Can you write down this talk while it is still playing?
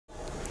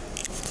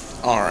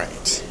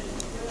Alright,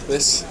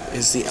 this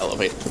is the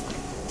elevator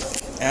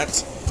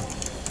at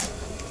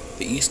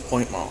the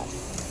Eastpoint Mall.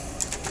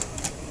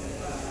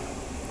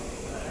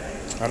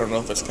 I don't know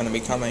if it's going to be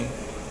coming.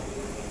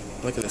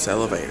 Look at this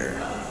elevator.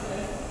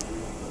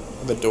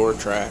 The door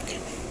track.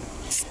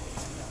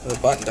 The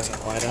button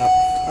doesn't light up.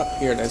 Oh,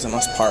 here it is, it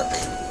must park.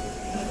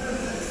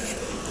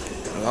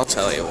 And I'll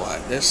tell you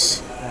what,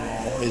 this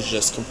mall is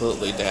just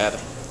completely dead.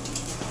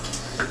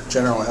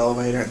 General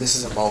elevator. This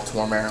is in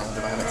Baltimore, Maryland,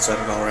 if I haven't said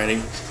it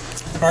already.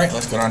 Alright,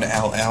 let's go on to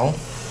LL.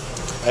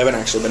 I haven't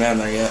actually been down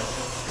there yet.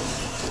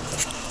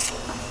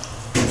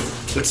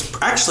 It's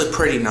actually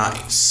pretty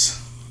nice.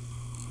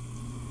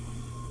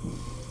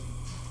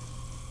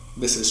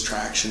 This is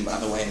traction, by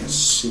the way, and it's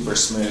super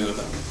smooth.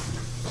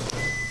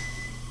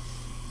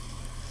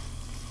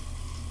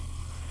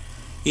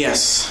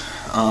 Yes,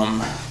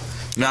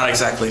 not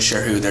exactly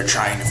sure who they're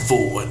trying to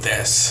fool with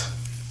this.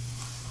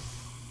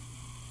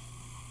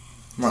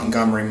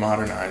 Montgomery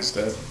modernized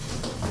it.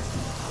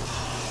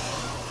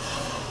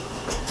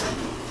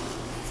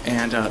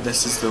 And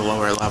this is the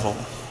lower level.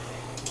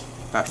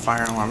 That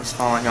fire alarm is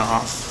falling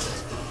off.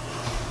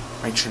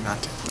 Make sure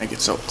not to make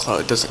it so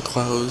it doesn't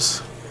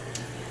close.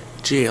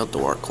 Jail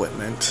door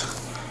equipment.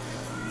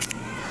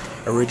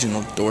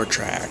 Original door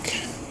track.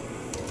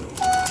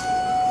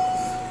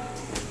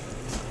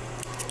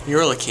 You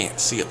really can't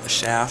see it, the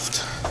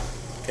shaft.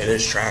 It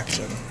is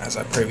traction, as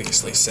I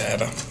previously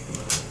said.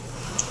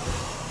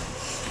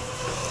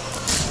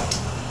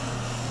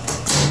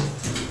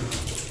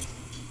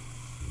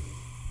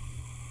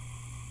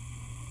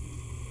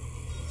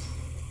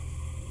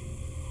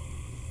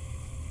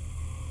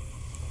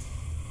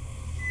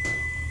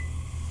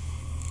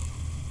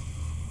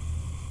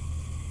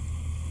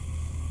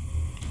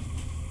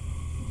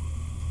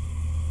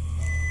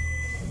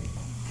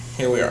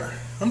 Here we are.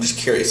 I'm just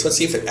curious. Let's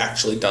see if it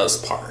actually does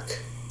park.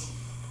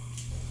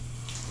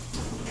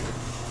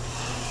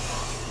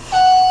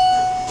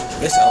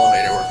 This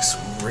elevator works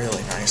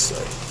really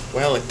nicely.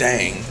 Well, it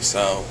dang,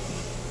 so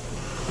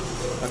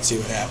let's see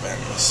what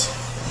happens.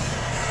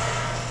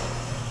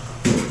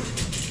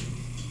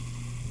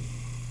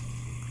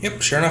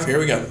 Yep, sure enough, here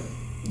we go.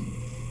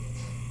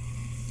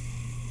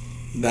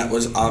 That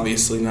was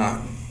obviously not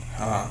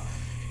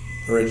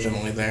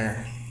originally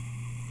there.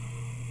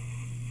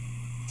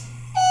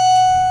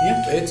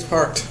 Yep, it's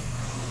parked.